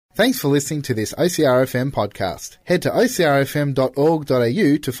Thanks for listening to this OCRFM podcast. Head to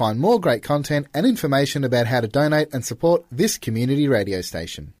ocrfm.org.au to find more great content and information about how to donate and support this community radio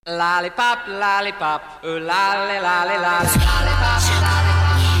station. Lollipop, lollipop, ooh lolly, lolly, lolly, lollipop,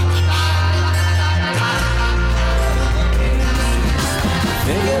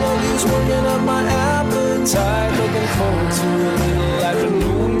 Thinking of you's working up my appetite. Looking forward to a little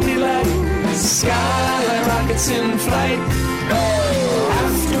afternoon delight. Skyline rockets in flight. Oh,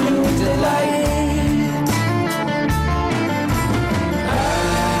 afternoon delight.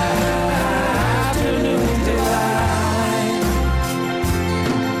 Afternoon delight.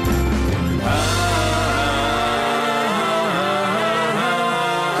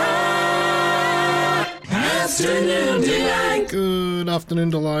 Afternoon delight. Good afternoon,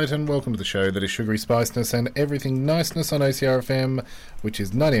 Delight, and welcome to the show that is sugary spiceness and everything niceness on OCRFM, which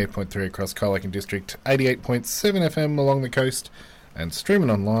is 98.3 across Colac District, 88.7 FM along the coast, and streaming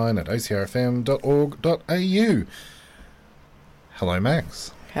online at ocrfm.org.au. Hello,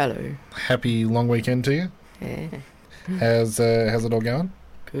 Max. Hello. Happy long weekend to you. Yeah. How's it all going?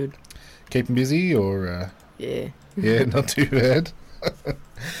 Good. Keeping busy, or Yeah. yeah, not too bad.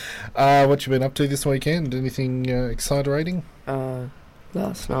 What you been up to this weekend? Anything exhilarating?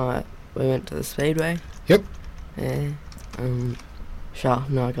 Last night we went to the Speedway. Yep. Yeah. Sharp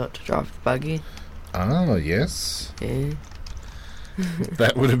and I got to drive the buggy. Oh, yes. Yeah.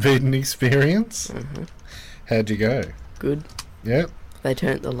 That would have been an experience. Uh-huh. How'd you go? Good. Yep. They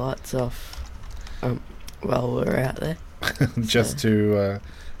turned the lights off while we were out there. Just to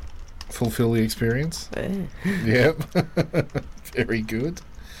fulfill the experience. Yeah. Yep. Very good.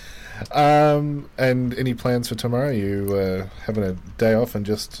 And any plans for tomorrow? You having a day off and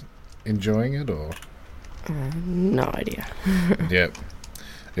just enjoying it, or? No idea. Yep.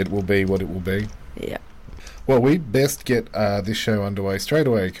 It will be what it will be. Yeah. Well, we best get this show underway straight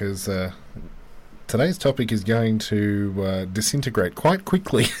away, because today's topic is going to disintegrate quite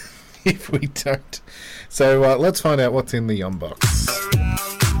quickly if we don't. So let's find out what's in the Yum Box.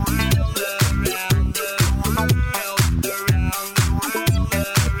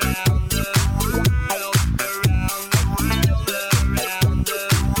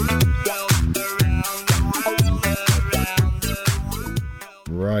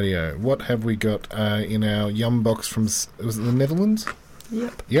 Rightio. What have we got in our Yum Box from... Was it the Netherlands?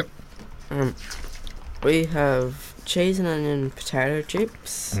 Yep. Yep. We have cheese and onion potato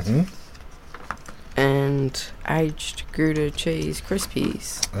chips. Mm-hmm. And aged Gouda cheese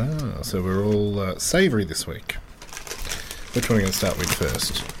crispies. Ah, so we're all savoury this week. Which one are we going to start with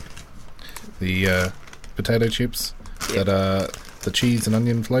first? The potato chips that are the cheese and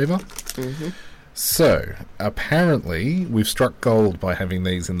onion flavour? Mm-hmm. So, apparently, we've struck gold by having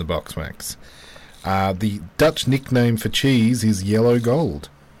these in the box, Max. The Dutch nickname for cheese is yellow gold.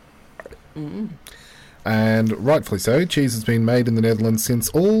 Mm. And rightfully so, cheese has been made in the Netherlands since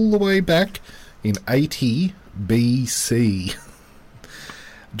all the way back in 80 BC.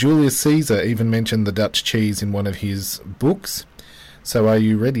 Julius Caesar even mentioned the Dutch cheese in one of his books. So are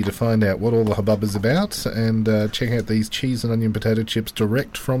you ready to find out what all the hubbub is about and check out these cheese and onion potato chips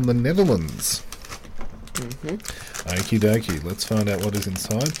direct from the Netherlands? Mm-hmm. Okie dokie, let's find out what is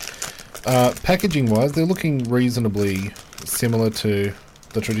inside. Packaging wise, they're looking reasonably similar to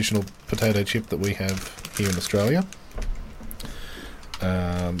the traditional potato chip that we have here in Australia.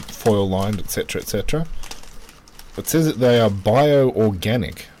 Foil lined, etc, etc. It says that they are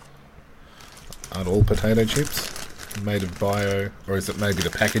bio-organic. Aren't all potato chips made of bio, or is it maybe the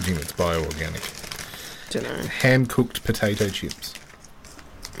packaging that's bio-organic? Don't know. Hand-cooked potato chips.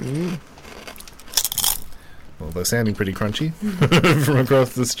 Mm. Well, they're sounding pretty crunchy from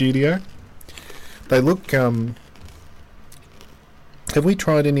across the studio. They look... have we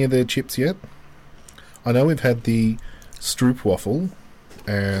tried any of their chips yet? I know we've had the stroopwafel,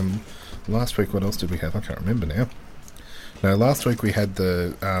 and last week, what else did we have? I can't remember now. No, last week we had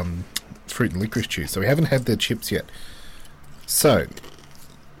the fruit and licorice chews, so we haven't had their chips yet. So,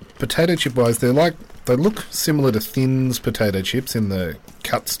 potato chip wise, they look similar to Thin's potato chips in the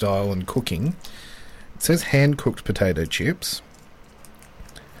cut style and cooking. It says hand-cooked potato chips.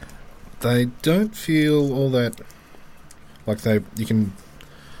 They don't feel all that... Like you can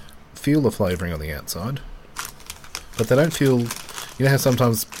feel the flavouring on the outside. But they don't feel... You know how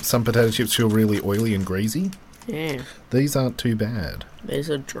sometimes some potato chips feel really oily and greasy? Yeah. These aren't too bad.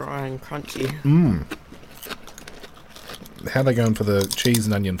 These are dry and crunchy. Mmm. How are they going for the cheese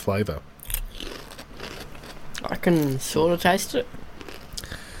and onion flavour? I can sort of taste it.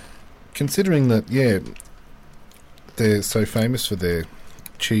 Considering that, yeah, they're so famous for their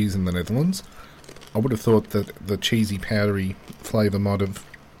cheese in the Netherlands, I would have thought that the cheesy, powdery flavour might have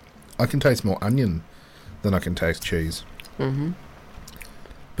I can taste more onion than I can taste cheese. Mm-hmm.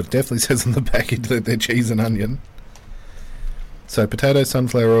 But it definitely says on the package that they're cheese and onion. So potato,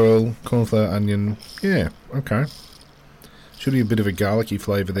 sunflower oil, cornflour, onion. Yeah, okay. Should be a bit of a garlicky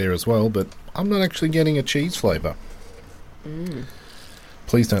flavour there as well, but I'm not actually getting a cheese flavour. Mm.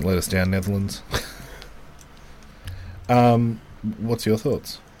 Please don't let us down, Netherlands. What's your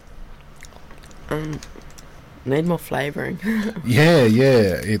thoughts? Need more flavouring. Yeah,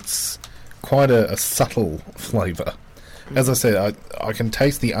 it's quite a subtle flavour. As I said, I can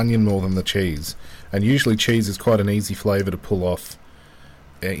taste the onion more than the cheese, and usually cheese is quite an easy flavour to pull off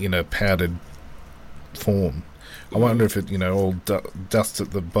in a powdered form. I wonder if it, all dusts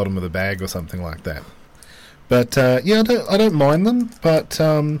at the bottom of the bag or something like that. But yeah, I don't mind them, but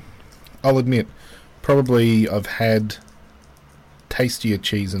I'll admit, probably I've had tastier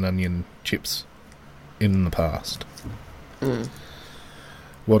cheese and onion chips in the past. Mm.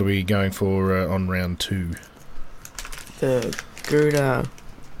 What are we going for on round 2? The Gouda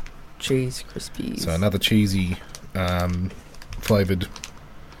cheese crispies. So another cheesy flavoured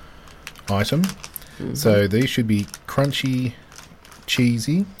item. Mm-hmm. So these should be crunchy,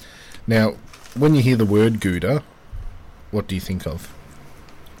 cheesy. Now, when you hear the word Gouda, what do you think of?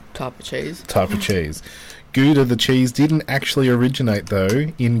 Type of cheese. Type of cheese. Gouda, the cheese, didn't actually originate,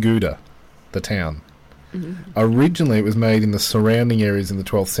 though, in Gouda, the town. Mm-hmm. Originally, it was made in the surrounding areas in the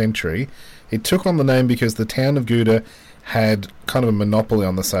 12th century. It took on the name because the town of Gouda had kind of a monopoly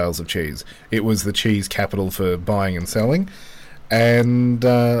on the sales of cheese. It was the cheese capital for buying and selling. And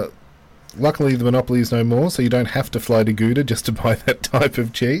luckily, the monopoly is no more, so you don't have to fly to Gouda just to buy that type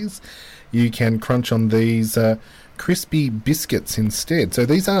of cheese. You can crunch on these crispy biscuits instead. So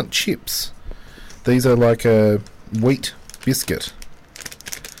these aren't chips. These are like a wheat biscuit.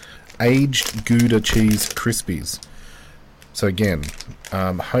 Aged Gouda cheese crispies. So again,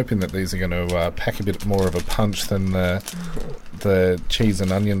 I'm hoping that these are going to pack a bit more of a punch than the cheese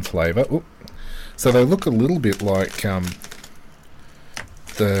and onion flavour. Oop. So they look a little bit like what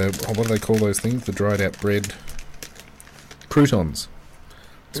do they call those things? The dried out bread croutons.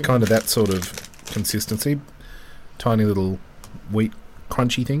 It's kind of that sort of consistency. Tiny little wheat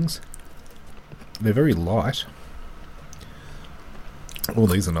crunchy things. They're very light. Oh,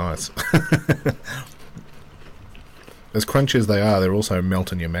 these are nice. As crunchy as they are, they're also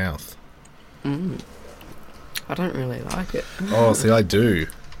melt in your mouth. Mm. I don't really like it. Oh, see, I do.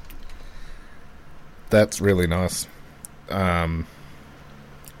 That's really nice. I've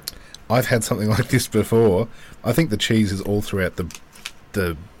had something like this before. I think the cheese is all throughout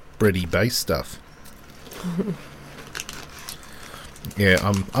the bready base stuff.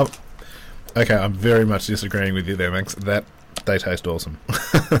 Yeah, okay, I'm very much disagreeing with you there, Max. They taste awesome.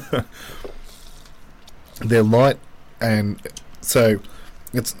 They're light, and so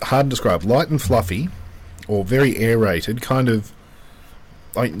it's hard to describe. Light and fluffy, or very aerated, kind of.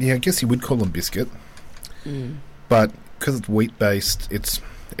 I guess you would call them biscuit, but because it's wheat based, it's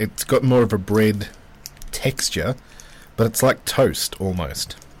got more of a bread texture, but it's like toast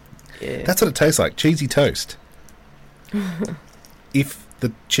almost. Yeah. That's what it tastes like, cheesy toast. If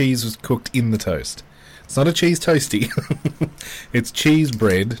the cheese was cooked in the toast. It's not a cheese toasty. It's cheese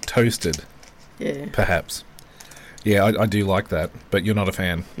bread toasted. Yeah. Perhaps. Yeah, I do like that, but you're not a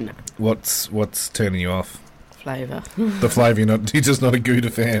fan. No. What's turning you off? Flavour. The flavour, you're just not a Gouda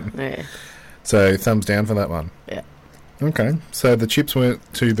fan. Yeah. So, thumbs down for that one. Yeah. Okay, so the chips weren't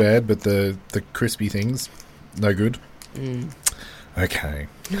too bad, but the crispy things, no good? Mm. Okay.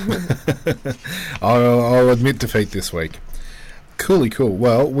 I'll admit defeat this week. Cool.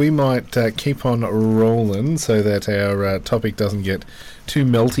 Well, we might keep on rolling so that our topic doesn't get too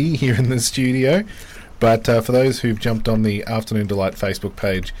melty here in the studio. But for those who've jumped on the Afternoon Delight Facebook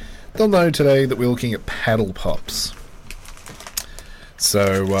page, they'll know today that we're looking at paddle pops.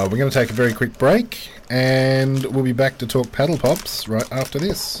 So we're going to take a very quick break, and we'll be back to talk paddle pops right after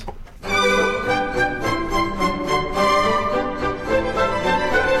this.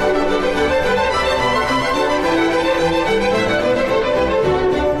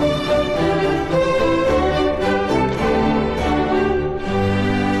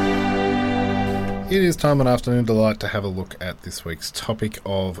 It is time on Afternoon Delight to have a look at this week's topic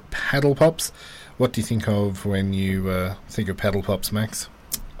of paddle pops. What do you think of when you think of paddle pops, Max?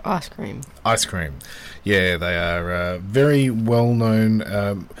 Ice cream. Ice cream. Yeah, they are very well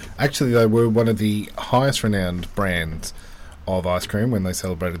known. Actually, they were one of the highest renowned brands of ice cream when they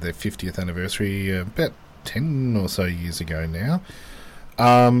celebrated their 50th anniversary about 10 or so years ago now.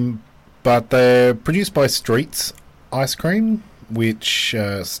 But they're produced by Streets Ice Cream, which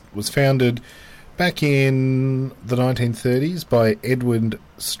was founded back in the 1930s by Edward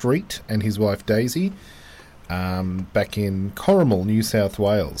Street and his wife Daisy, back in Corrimal, New South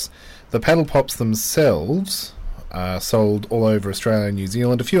Wales. The paddle pops themselves are sold all over Australia and New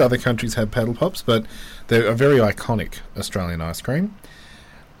Zealand. A few other countries have paddle pops, but they're a very iconic Australian ice cream.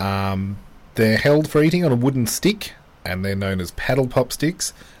 They're held for eating on a wooden stick, and they're known as paddle pop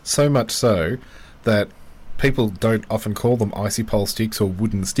sticks, so much so that people don't often call them icy pole sticks or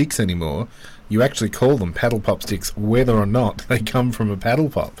wooden sticks anymore. You actually call them paddle pop sticks whether or not they come from a paddle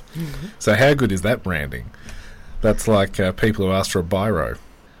pop. Mm-hmm. So how good is that branding? That's like people who ask for a biro.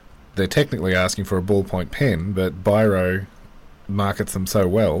 They're technically asking for a ballpoint pen, but biro markets them so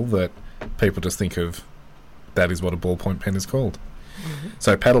well that people just think of that is what a ballpoint pen is called. Mm-hmm.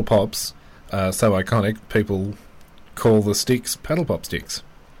 So paddle pops are so iconic, people call the sticks paddle pop sticks.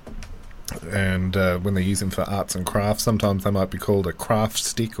 And when they use them for arts and crafts, sometimes they might be called a craft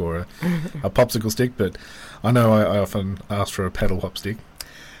stick or a popsicle stick, but I know I often ask for a paddle pop stick.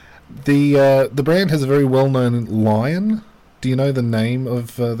 The brand has a very well-known lion. Do you know the name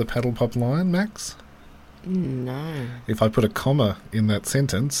of the paddle pop lion, Max? No. If I put a comma in that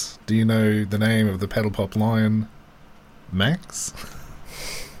sentence, do you know the name of the paddle pop lion, Max?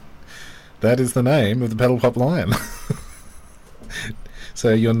 That is the name of the paddle pop lion.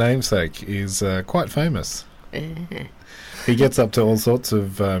 So your namesake is quite famous. He gets up to all sorts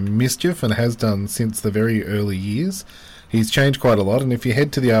of mischief and has done since the very early years. He's changed quite a lot, and if you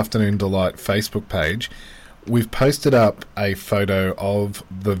head to the Afternoon Delight Facebook page, we've posted up a photo of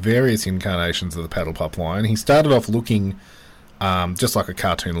the various incarnations of the paddle pop lion. He started off looking just like a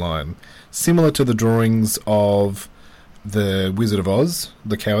cartoon lion, similar to the drawings of the Wizard of Oz,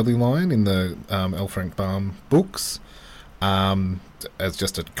 the Cowardly Lion, in the L. Frank Baum books. As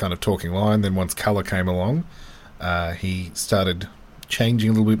just a kind of talking lion. Then once colour came along, he started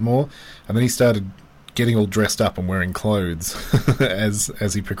changing a little bit more, and then he started getting all dressed up and wearing clothes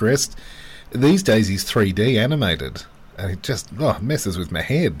as he progressed. These days he's 3D animated, and it just messes with my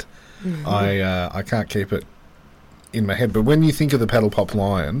head. Mm-hmm. I can't keep it in my head. But when you think of the paddle pop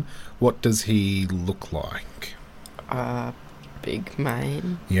lion, what does he look like? Big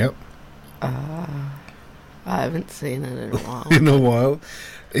mane. Yep. I haven't seen it in a while. In a while.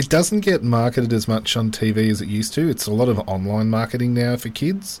 It doesn't get marketed as much on TV as it used to. It's a lot of online marketing now for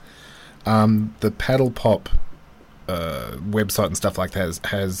kids. The Paddle Pop website and stuff like that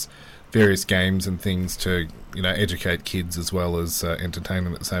has various games and things to educate kids as well as entertain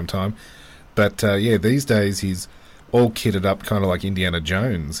them at the same time. But these days he's all kitted up kind of like Indiana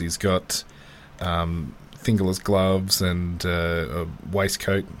Jones. He's got fingerless gloves and a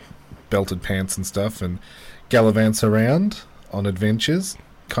waistcoat, belted pants and stuff, and gallivants around on adventures,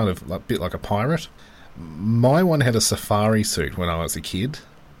 kind of a bit like a pirate. My one had a safari suit when I was a kid,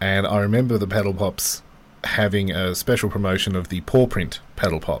 and I remember the Paddle Pops having a special promotion of the paw print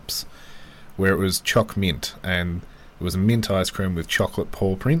Paddle Pops, where it was choc mint, and it was a mint ice cream with chocolate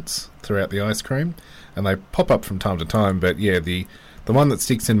paw prints throughout the ice cream, and they pop up from time to time, but the one that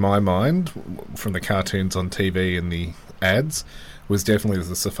sticks in my mind from the cartoons on TV and the ads was definitely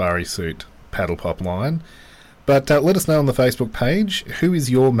the safari suit Paddle Pop line. But let us know on the Facebook page, who is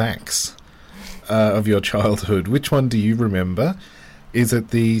your Max of your childhood? Which one do you remember? Is it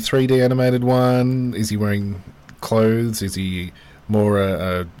the 3D animated one? Is he wearing clothes? Is he more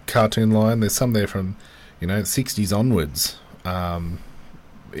a cartoon line? There's some there from 60s onwards.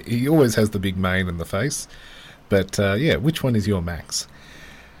 He always has the big mane and the face. But which one is your Max?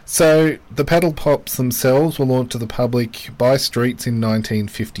 So the Paddle Pops themselves were launched to the public by Streets in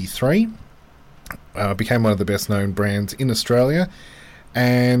 1953. Became one of the best known brands in Australia,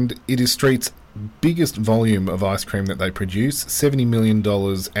 and it is Streets' biggest volume of ice cream that they produce, $70 million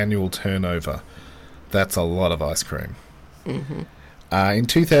annual turnover. That's a lot of ice cream. Mm-hmm. In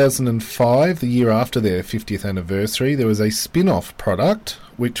 2005, the year after their 50th anniversary, there was a spin-off product,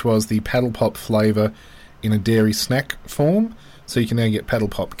 which was the Paddle Pop flavour in a dairy snack form. So you can now get Paddle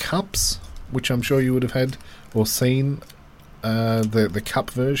Pop cups, which I'm sure you would have had or seen, the cup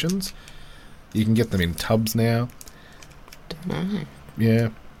versions. You can get them in tubs now. Dunno. Yeah.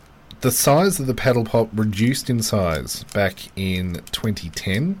 The size of the Paddle Pop reduced in size back in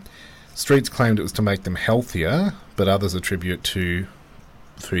 2010. Streets claimed it was to make them healthier, but others attribute to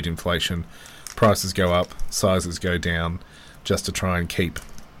food inflation. Prices go up, sizes go down, just to try and keep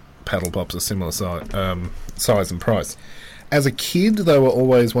Paddle Pops a similar size and price. As a kid, they were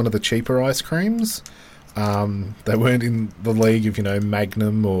always one of the cheaper ice creams. They weren't in the league of,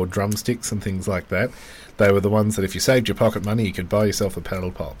 Magnum or Drumsticks and things like that. They were the ones that if you saved your pocket money, you could buy yourself a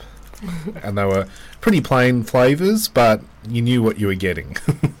Paddle Pop. And they were pretty plain flavours, but you knew what you were getting.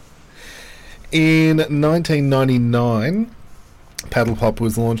 In 1999, Paddle Pop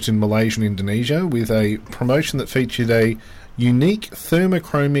was launched in Malaysia and Indonesia with a promotion that featured a unique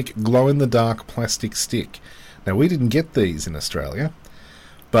thermochromic glow-in-the-dark plastic stick. Now, we didn't get these in Australia,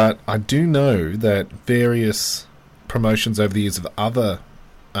 but I do know that various promotions over the years of other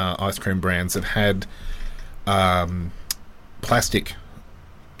ice cream brands have had plastic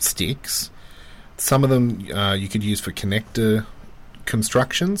sticks. Some of them you could use for connector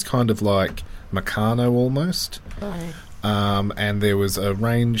constructions, kind of like Meccano almost. Right. And there was a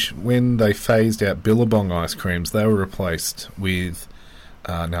range, when they phased out Billabong ice creams, they were replaced with,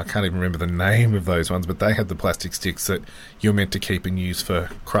 now I can't even remember the name of those ones, but they had the plastic sticks that you're meant to keep and use for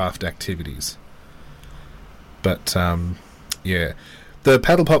craft activities. But, yeah. The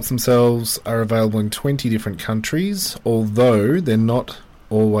Paddle Pops themselves are available in 20 different countries, although they're not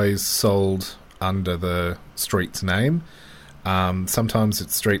always sold under the Street's name. Sometimes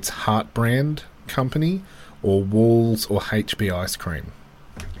it's Street's Heart brand company, or Walls or HB Ice Cream.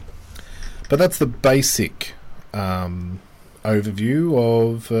 But that's the basic overview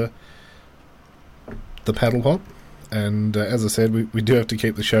of the Paddle Pop. And as I said, we do have to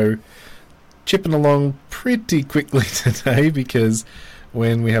keep the show chipping along pretty quickly today, because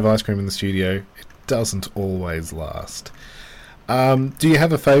when we have ice cream in the studio, it doesn't always last. Do you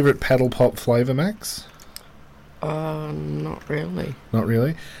have a favourite Paddle Pop flavour, Max? Not really. Not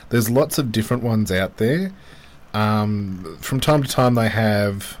really? There's lots of different ones out there. From time to time they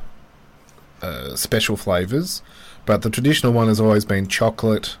have special flavours, but the traditional one has always been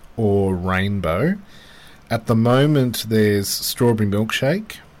chocolate or rainbow. At the moment there's strawberry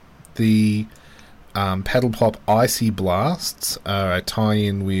milkshake. The Paddle Pop Icy Blasts are a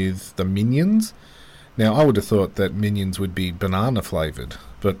tie-in with the Minions. Now, I would have thought that Minions would be banana flavoured,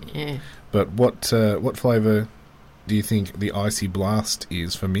 but Yeah. what flavour do you think the Icy Blast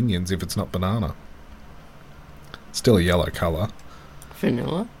is for Minions if it's not banana? Still a yellow colour.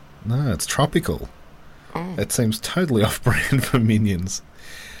 Vanilla? No, it's tropical. Oh. It seems totally off-brand for Minions.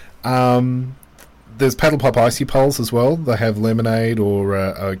 There's Paddle Pop Icy Pulse as well. They have lemonade or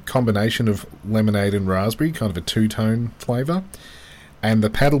a combination of lemonade and raspberry, kind of a two-tone flavour. And the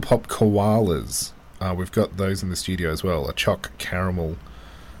Paddle Pop Koalas. We've got those in the studio as well. A choc caramel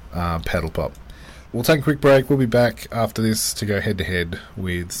Paddle Pop. We'll take a quick break. We'll be back after this to go head-to-head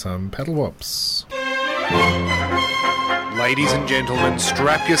with some Paddle Pops. Ladies and gentlemen,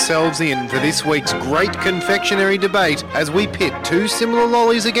 strap yourselves in for this week's great confectionery debate as we pit two similar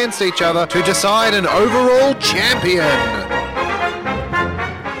lollies against each other to decide an overall champion.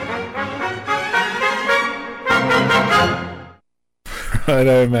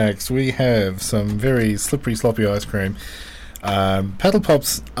 Righto, Max. We have some very slippery, sloppy ice cream. Paddle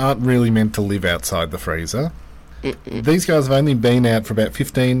Pops aren't really meant to live outside the freezer. These guys have only been out for about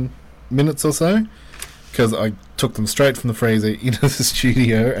 15 minutes or so, because I took them straight from the freezer into the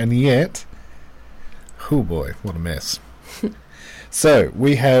studio, and yet, oh boy, what a mess. So,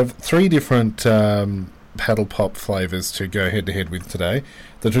 we have three different Paddle Pop flavours to go head-to-head with today.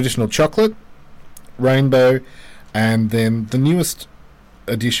 The traditional chocolate, rainbow, and then the newest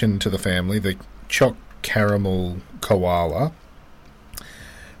addition to the family, the choc caramel koala.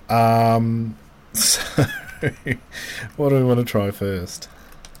 So, what do we want to try first?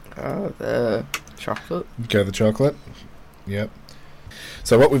 The chocolate. Go the chocolate. Yep.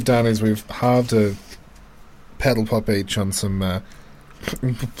 So what we've done is we've halved a Paddle Pop each on some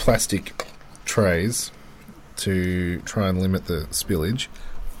plastic trays to try and limit the spillage.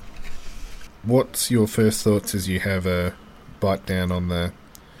 What's your first thoughts as you have a bite down on the...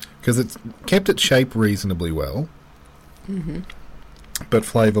 Because it's kept its shape reasonably well. Mm-hmm. But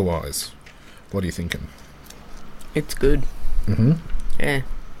flavour-wise, what are you thinking? It's good. Mm-hmm. Yeah.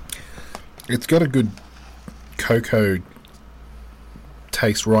 It's got a good cocoa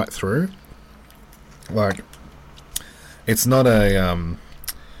taste right through. Like, it's not a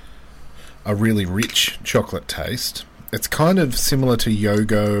really rich chocolate taste. It's kind of similar to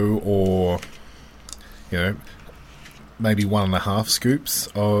Yogo or, you know, maybe 1.5 scoops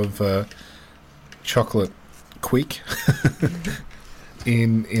of chocolate quick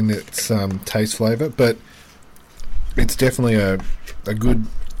in its taste flavour, but it's definitely a good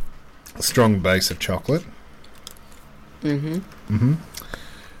strong base of chocolate. Mm-hmm.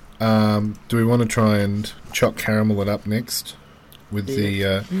 Mm-hmm. Do we want to try and choc caramel it up next with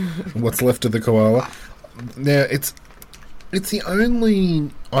the what's left of the koala? Now it's the only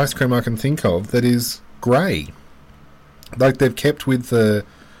ice cream I can think of that is grey. Like, they've kept with the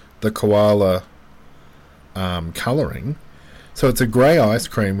koala colouring, so it's a grey ice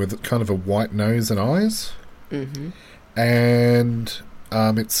cream with kind of a white nose and eyes. Mm-hmm. And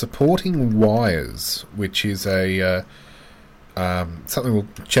It's supporting wires, which is a something we'll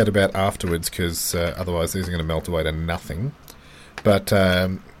chat about afterwards, because otherwise these are going to melt away to nothing. But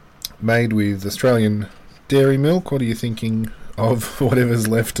made with Australian dairy milk. What are you thinking of whatever's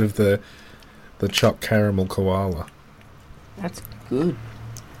left of the choc caramel koala? That's good.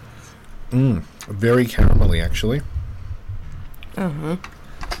 Very caramelly, actually. Uh-huh.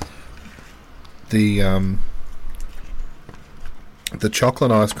 The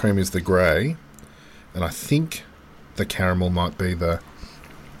chocolate ice cream is the grey, and I think the caramel might be the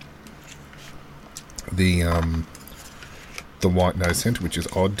white nose centre, which is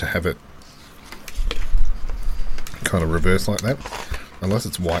odd to have it kind of reverse like that, unless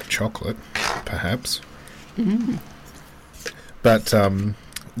it's white chocolate, perhaps. But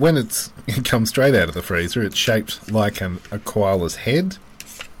when it comes straight out of the freezer, it's shaped like a koala's head.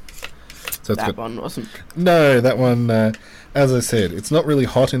 So it's That one wasn't. No, that one, as I said, it's not really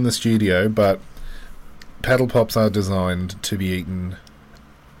hot in the studio, but Paddle Pops are designed to be eaten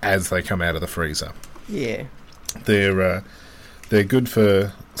as they come out of the freezer. Yeah. They're good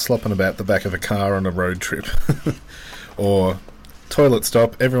for slopping about the back of a car on a road trip. Or toilet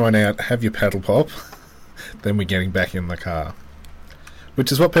stop, everyone out, have your Paddle Pop, then we're getting back in the car.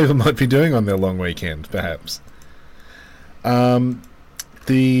 Which is what people might be doing on their long weekend, perhaps.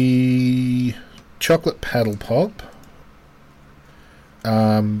 The chocolate Paddle Pop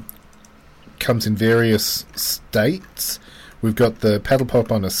comes in various states. We've got the Paddle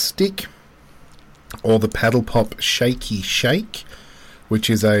Pop on a stick, or the Paddle Pop Shaky Shake, which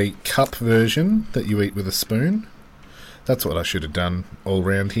is a cup version that you eat with a spoon. That's what I should have done all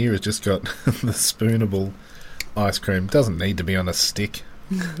round here, is just got the spoonable ice cream. Doesn't need to be on a stick.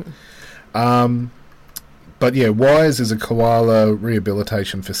 But yeah, Wise is a koala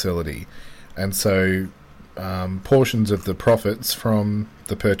rehabilitation facility, and so portions of the profits from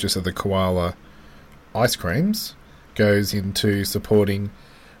the purchase of the koala ice creams goes into supporting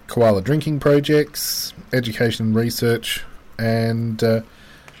koala drinking projects, education and research, and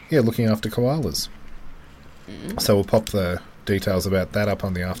looking after koalas. So we'll pop the details about that up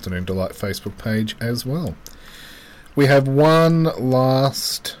on the Afternoon Delight Facebook page as well. We have one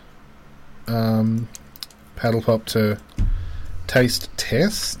last Paddle Pop to taste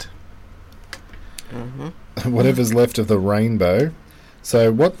test. Whatever's left of the rainbow.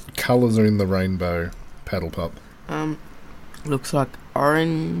 So what colours are in the rainbow Paddle Pop? Looks like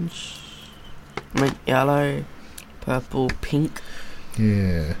orange, mint yellow, purple, pink.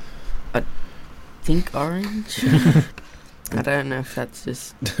 Yeah. Think orange. I don't know if that's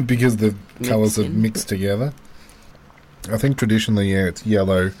just Because the colours are in. mixed together. I think traditionally, it's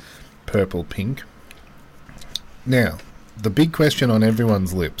yellow, purple, pink. Now, the big question on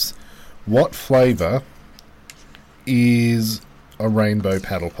everyone's lips: what flavour is a rainbow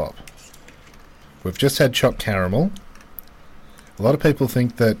Paddle Pop? We've just had choc caramel. A lot of people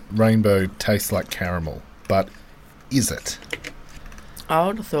think that rainbow tastes like caramel, but is it? I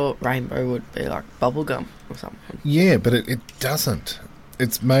would have thought rainbow would be like bubblegum or something. Yeah, but it doesn't.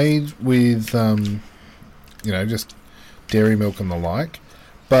 It's made with, just dairy milk and the like,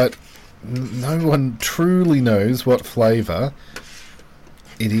 but no one truly knows what flavour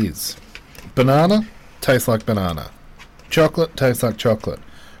it is. Banana tastes like banana. Chocolate tastes like chocolate.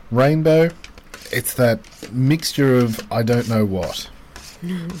 Rainbow, it's that mixture of I don't know what.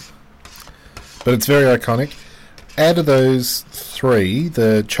 But it's very iconic. Out of those three,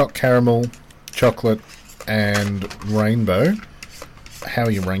 the choc caramel, chocolate, and rainbow, how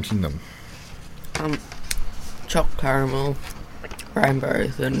are you ranking them? Choc caramel, rainbow,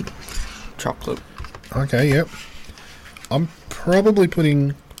 then chocolate. Okay, yep. I'm probably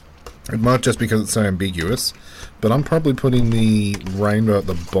putting, it might just because it's so ambiguous, but I'm probably putting the rainbow at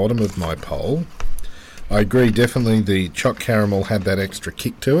the bottom of my poll. I agree, definitely the choc caramel had that extra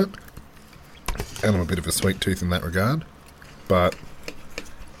kick to it, and I'm a bit of a sweet tooth in that regard. But,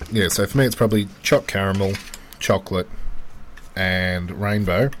 yeah, so for me it's probably choc caramel, chocolate, and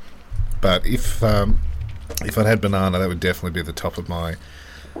rainbow. But if I'd had banana, that would definitely be at the top of my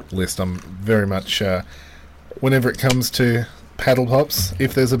list. I'm very much, whenever it comes to Paddle Pops,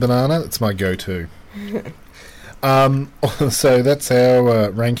 if there's a banana, it's my go-to. So that's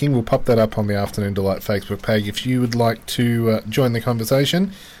our ranking. We'll pop that up on the Afternoon Delight Facebook page. If you would like to join the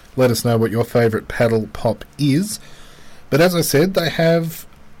conversation, let us know what your favourite Paddle Pop is. But as I said, they have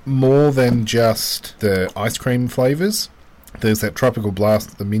more than just the ice cream flavours. There's that Tropical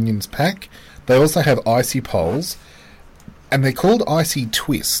Blast, the Minions pack. They also have Icy Poles, and they're called Icy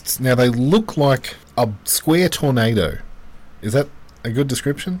Twists. Now, they look like a square tornado. Is that a good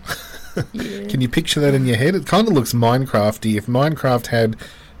description? Yeah. Can you picture that in your head? It kind of looks Minecrafty. If Minecraft had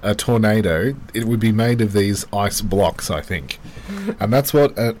a tornado, it would be made of these ice blocks, I think. And that's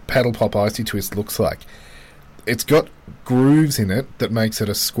what a Paddle Pop Icy Twist looks like. It's got grooves in it that makes it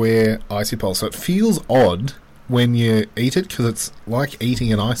a square icy pole. So it feels odd when you eat it because it's like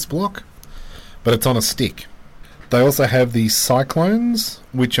eating an ice block, but it's on a stick. They also have the Cyclones,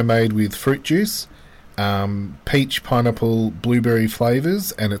 which are made with fruit juice, peach, pineapple, blueberry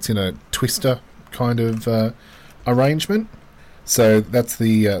flavours, and it's in a twister kind of arrangement. So that's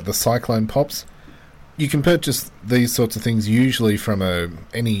the Cyclone Pops. You can purchase these sorts of things usually from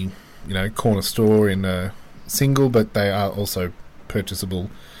any corner store in a single, but they are also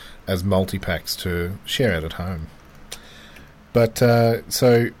purchasable as multi-packs to share out at home. But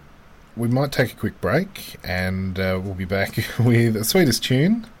so we might take a quick break, and we'll be back with the sweetest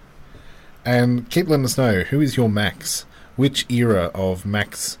tune. And keep letting us know, who is your Max? Which era of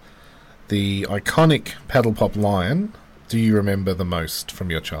Max, the iconic Paddle Pop Lion, do you remember the most from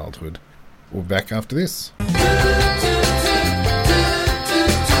your childhood? We'll be back after this.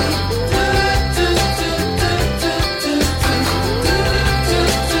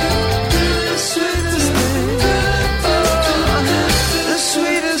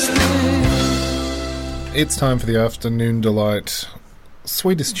 It's time for the Afternoon Delight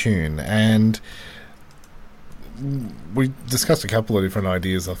Sweetest Tune, and we discussed a couple of different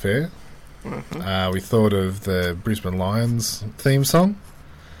ideas off air. We thought of the Brisbane Lions theme song,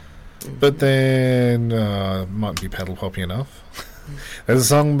 but then might be paddle poppy enough. There's a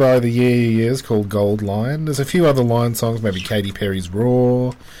song by the Years called Gold Lion. There's a few other Lion songs, maybe Katy Perry's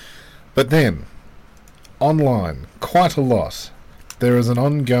Roar. But then, online, quite a lot, there is an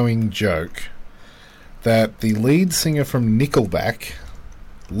ongoing joke that the lead singer from Nickelback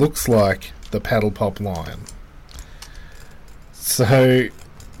looks like the Paddle Pop Lion. So,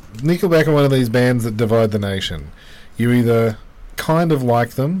 Nickelback are one of these bands that divide the nation. You either kind of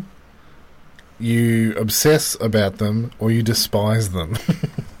like them, you obsess about them, or you despise them.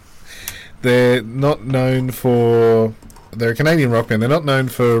 They're not known for... They're a Canadian rock band. They're not known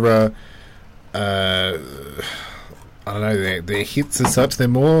for... I don't know, their hits as such. They're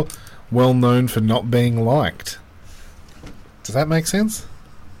more well known for not being liked. Does that make sense?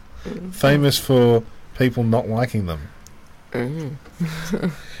 Famous for people not liking them. They're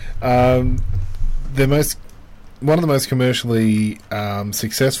one of the most commercially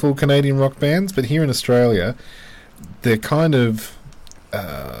successful Canadian rock bands, but here in Australia, they're kind of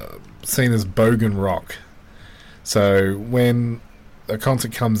seen as bogan rock. So when a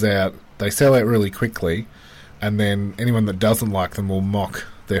concert comes out, they sell out really quickly, and then anyone that doesn't like them will mock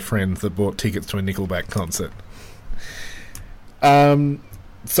their friends that bought tickets to a Nickelback concert.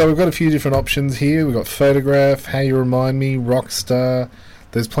 So we've got a few different options here. We've got Photograph, How You Remind Me, Rockstar.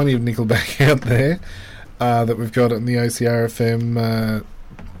 There's plenty of Nickelback out there that we've got in the OCRFM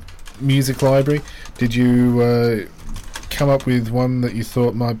music library. Did you come up with one that you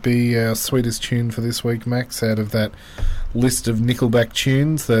thought might be our sweetest tune for this week, Max, out of that list of Nickelback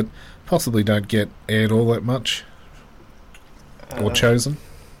tunes that possibly don't get aired all that much? Or chosen?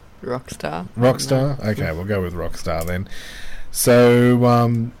 Rockstar. Rockstar? Okay, we'll go with Rockstar then. So,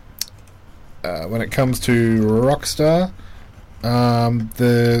 when it comes to Rockstar,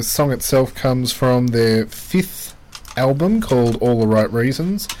 the song itself comes from their 5th album called All the Right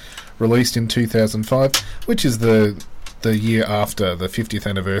Reasons, released in 2005, which is the year after the 50th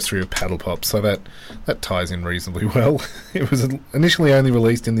anniversary of Paddle Pop, so that ties in reasonably well. It was initially only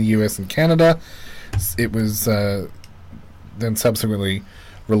released in the US and Canada. It was then subsequently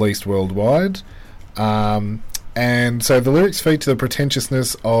released worldwide. And so the lyrics feature the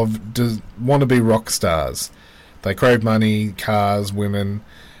pretentiousness of wannabe rock stars. They crave money, cars, women,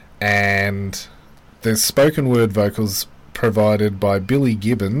 and there's spoken word vocals provided by Billy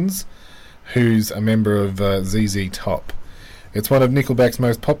Gibbons, who's a member of ZZ Top. It's one of Nickelback's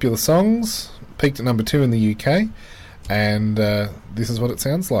most popular songs, peaked at number 2 in the UK, and this is what it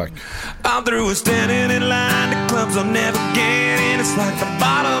sounds like. I'm through with standing in line to clubs I'll never get in. It's like the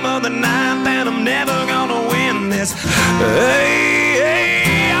bottom of the ninth and I'm never gonna win this. Hey,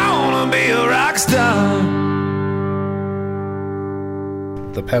 hey, I wanna be a rock star.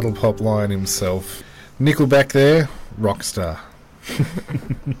 The Paddle Pop Lion himself. Nickelback there, Rockstar.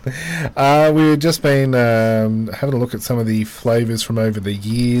 We've just been having a look at some of the flavours from over the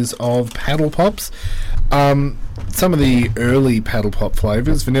years of Paddle Pops. Some of the early Paddle Pop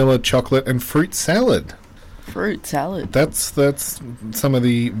flavours: vanilla, chocolate, and fruit salad. Fruit salad. That's some of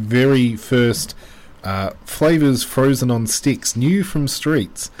the very first flavours frozen on sticks, new from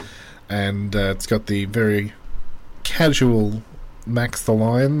Streets, and it's got the very casual Max the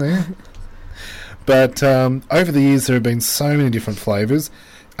Lion there. But over the years, there have been so many different flavours.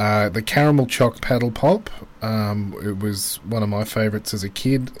 The caramel choc paddle pop, it was one of my favourites as a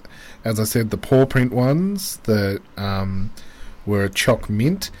kid. As I said, the paw print ones that were choc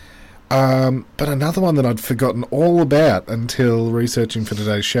mint. But another one that I'd forgotten all about until researching for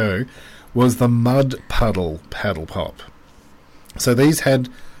today's show was the mud puddle paddle pop. So these had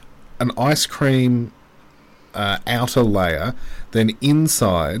an ice cream outer layer, then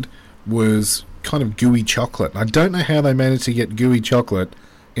inside was kind of gooey chocolate. I don't know how they managed to get gooey chocolate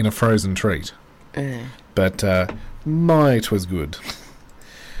in a frozen treat. But my, it was good.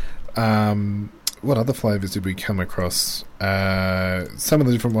 What other flavours did we come across? Some of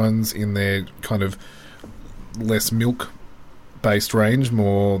the different ones in their kind of less milk-based range,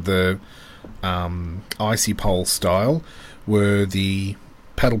 more the icy pole style, were the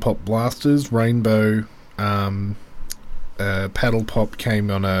Paddle Pop Blasters. Rainbow Paddle Pop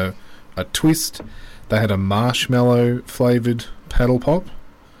came on a twist. They had a marshmallow flavoured Paddle Pop.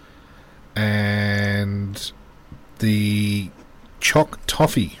 And the Choc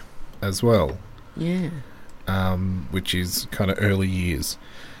Toffee as well. Yeah. Which is kind of early years.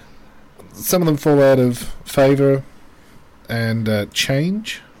 Some of them fall out of favour and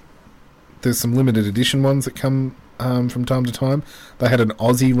change. There's some limited edition ones that come from time to time. They had an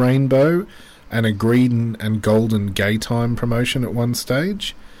Aussie Rainbow and a green and golden Gay Time promotion at one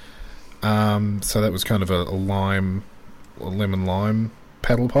stage. So that was kind of a lemon lime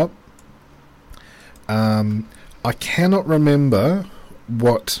paddle pop. I cannot remember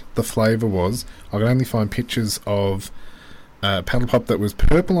what the flavour was. I could only find pictures of paddle pop that was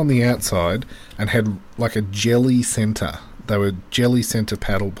purple on the outside and had like a jelly centre. They were jelly centre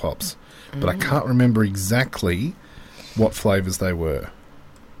paddle pops. But I can't remember exactly what flavours they were.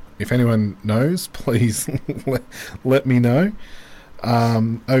 If anyone knows, please let me know.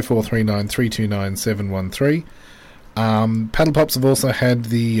 0439 329 713. Paddle pops have also had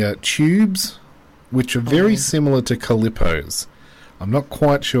the tubes, which are very similar to Calippos. I'm not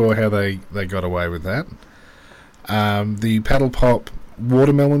quite sure how they got away with that. The Paddle Pop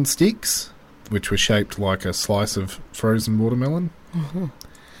watermelon sticks, which were shaped like a slice of frozen watermelon. Mm-hmm.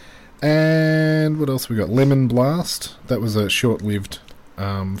 And what else we got? Lemon Blast. That was a short-lived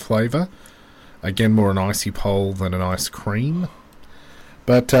flavour. Again, more an icy pole than an ice cream.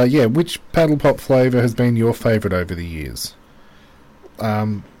 But, which Paddle Pop flavour has been your favourite over the years?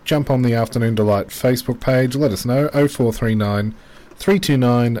 Jump on the Afternoon Delight Facebook page. Let us know. 0439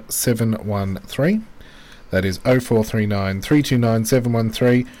 329 713. That is 0439 329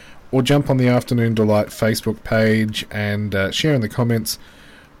 713. Or jump on the Afternoon Delight Facebook page and share in the comments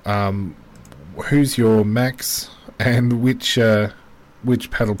who's your Max and which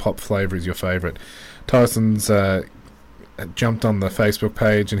Paddle Pop flavour is your favourite. Tyson's jumped on the Facebook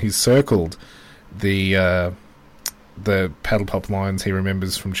page and he's circled the Paddle Pop lines he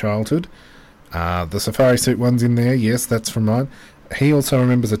remembers from childhood. The Safari Suit one's in there. Yes, that's from mine. He also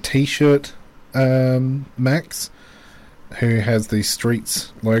remembers a T-shirt, Max, who has the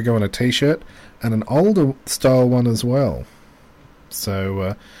Streets logo on a T-shirt, and an older style one as well.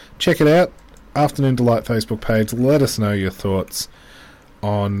 So check it out. Afternoon Delight Facebook page. Let us know your thoughts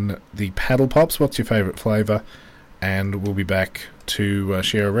on the Paddle Pops. What's your favourite flavour? And we'll be back to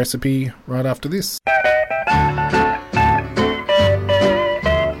share a recipe right after this.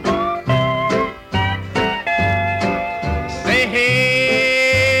 Say,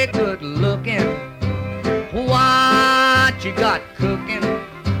 hey, good looking, what you got cooking?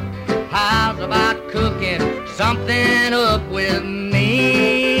 How's about cooking something up with me?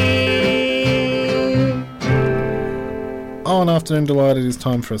 On Afternoon Delight, it is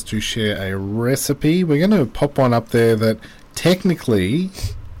time for us to share a recipe. We're going to pop one up there that technically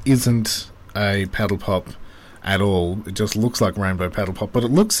isn't a paddle pop at all. It just looks like Rainbow Paddle Pop, but it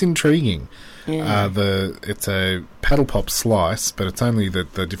looks intriguing. Yeah. It's a paddle pop slice, but it's only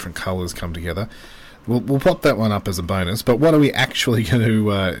that the different colours come together. We'll pop that one up as a bonus, but what are we actually going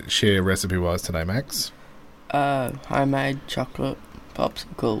to share recipe-wise today, Max? Homemade chocolate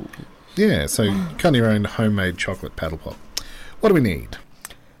popsicle. Yeah, so kind of your own homemade chocolate paddle pop. What do we need?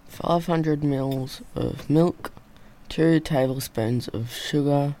 500 mils of milk, 2 tablespoons of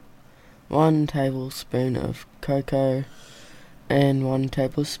sugar, 1 tablespoon of cocoa, and 1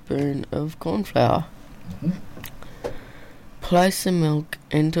 tablespoon of corn flour. Mm-hmm. Place the milk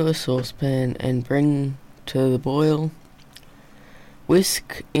into a saucepan and bring to the boil.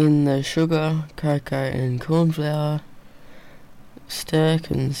 Whisk in the sugar, cocoa and corn flour. Stir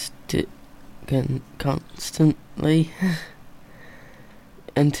constantly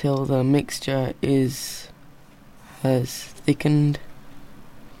until the mixture is has thickened.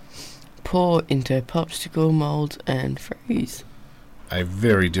 Pour into popsicle moulds and freeze. A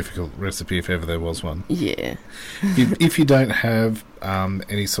very difficult recipe if ever there was one. Yeah. If you don't have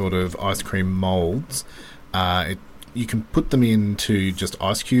any sort of ice cream moulds, you can put them into just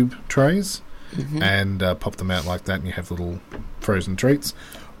ice cube trays and pop them out like that, and you have little frozen treats.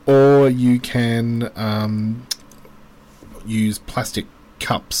 Or you can use plastic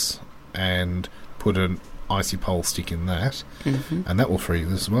cups and put an icy pole stick in that, and that will freeze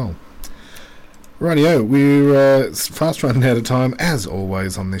as well. Rightio, we're fast running out of time, as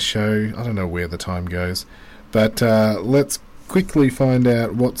always on this show. I don't know where the time goes, but let's quickly find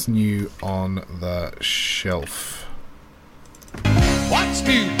out what's new on the shelf. What's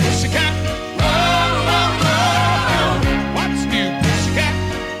new, pussycat? Whoa, whoa, whoa. What's new, pussycat?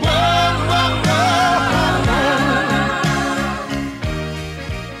 Whoa, whoa,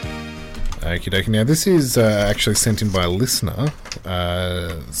 whoa. Okie dokie. Now, this is actually sent in by a listener,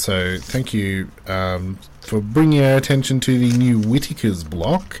 so thank you for bringing our attention to the new Whittaker's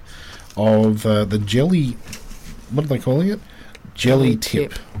block of the jelly... What are they calling it? Jelly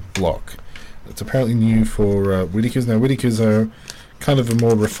tip block. It's apparently new for Whittaker's. Now, Whittaker's are kind of a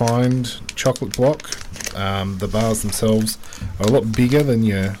more refined chocolate block. The bars themselves are a lot bigger than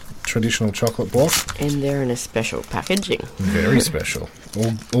your traditional chocolate block. And they're in a special packaging. Very special.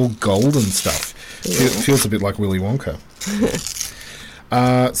 All gold and stuff. Feels a bit like Willy Wonka.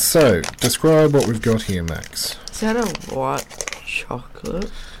 So, describe what we've got here, Max. Is that a white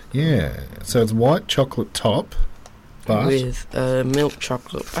chocolate? Yeah, so it's white chocolate top, but... with a milk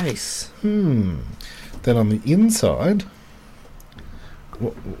chocolate base. Then on the inside,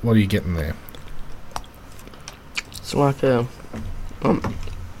 what are you getting there? It's like a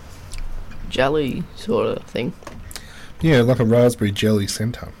jelly sort of thing. Yeah, like a raspberry jelly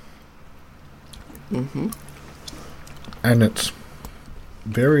centre. And it's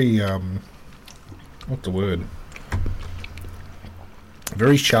very, what's the word?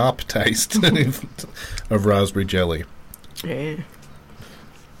 Very sharp taste of raspberry jelly. Yeah.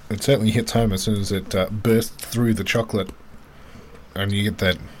 It certainly hits home as soon as it bursts through the chocolate, and you get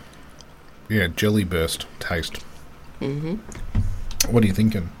that, jelly burst taste. What are you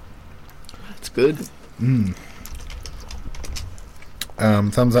thinking? That's good.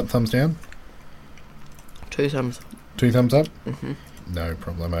 Thumbs up, thumbs down? 2 thumbs up. 2 thumbs up? No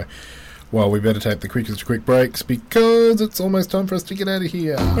problemo. Well, we better take the quickest quick breaks because it's almost time for us to get out of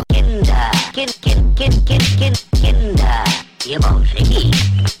here. Kinder, you won't see.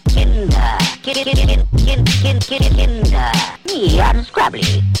 Kinder, Kinder, me I'm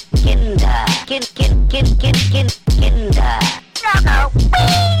Scrabbly. Kinder, Kinder, Choco,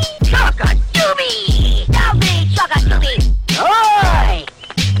 wee, Choco, doobie, doubly, Choco, doobie, oi!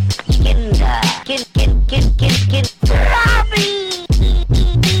 Kinder, Scrabbly.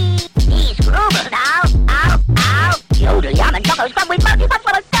 He's grooving now, ow, yodel, yum, and Choco's from with monkey, but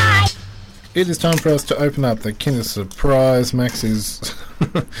will die. It is time for us to open up the Kinder Surprise. Max is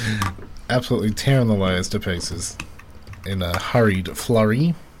absolutely tearing the layers to pieces in a hurried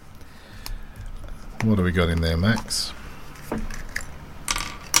flurry. What have we got in there, Max?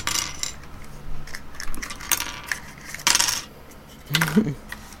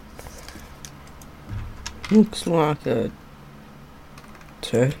 Looks like a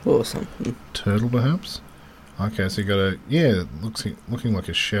turtle or something. Turtle, perhaps? Okay, so you got looking like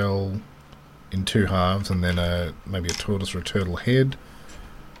a shell in 2 halves, and then maybe a tortoise or a turtle head.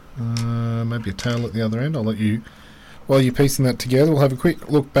 Maybe a tail at the other end. I'll let you... While you're piecing that together, we'll have a quick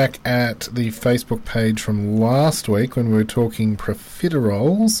look back at the Facebook page from last week when we were talking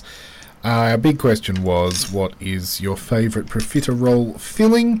profiteroles. Our big question was, what is your favourite profiterole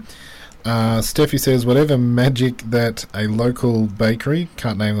filling? Steffi says, whatever magic that a local bakery,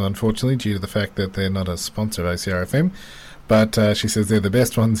 can't name them unfortunately due to the fact that they're not a sponsor of ACRFM, but she says they're the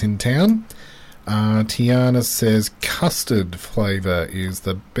best ones in town. Tiana says custard flavour is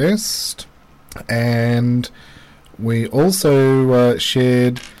the best. And we also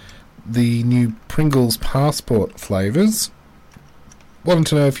shared the new Pringles Passport flavours. Wanted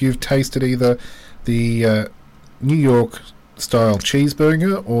to know if you've tasted either the New York style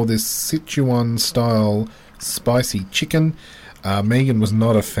cheeseburger or this Sichuan style spicy chicken. Megan was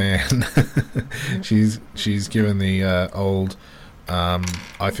not a fan. she's given the old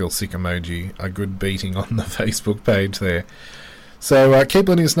I feel sick emoji a good beating on the Facebook page there. So keep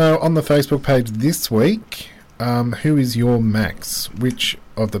letting us know on the Facebook page this week, who is your Max? Which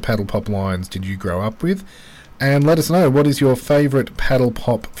of the Paddle Pop lines did you grow up with? And let us know, what is your favourite Paddle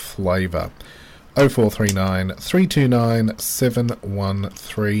Pop flavour? 0439 329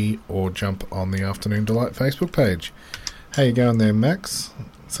 713 or jump on the Afternoon Delight Facebook page. How you going there, Max?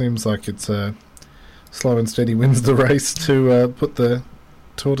 Seems like it's slow and steady wins the race to put the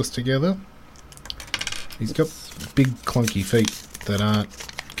tortoise together. He's got big clunky feet that aren't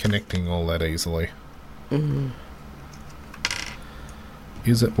connecting all that easily. Mm-hmm.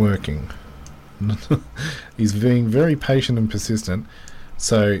 Is it working? He's being very patient and persistent.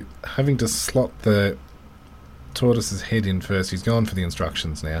 So, having to slot the tortoise's head in first, he's gone for the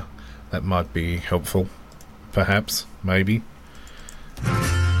instructions now. That might be helpful. Perhaps. Maybe.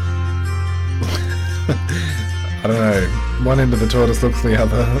 I don't know. One end of the tortoise looks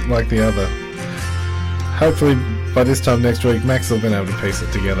like the other. Hopefully, by this time next week, Max will have been able to piece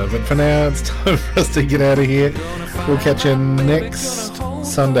it together. But for now, it's time for us to get out of here. We'll catch you next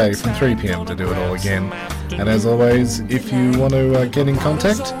Sunday from 3 p.m. to do it all again. And as always, if you want to get in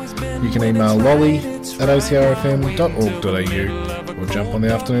contact, you can email lolly@ocrfm.org.au or jump on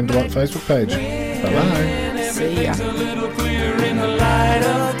the Afternoon Delight Facebook page. Bye-bye. See ya.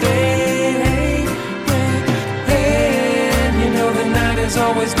 Is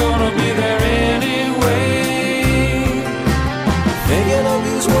always gonna be there anyway. Thinking of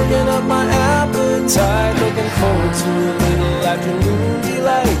you's working up my appetite. Looking forward to a little afternoon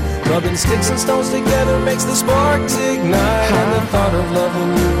delight. Rubbing sticks and stones together makes the sparks ignite. And the thought of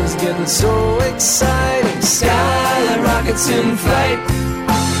loving you is getting so exciting. Sky like rockets in flight.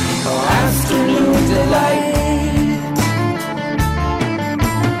 Afternoon delight.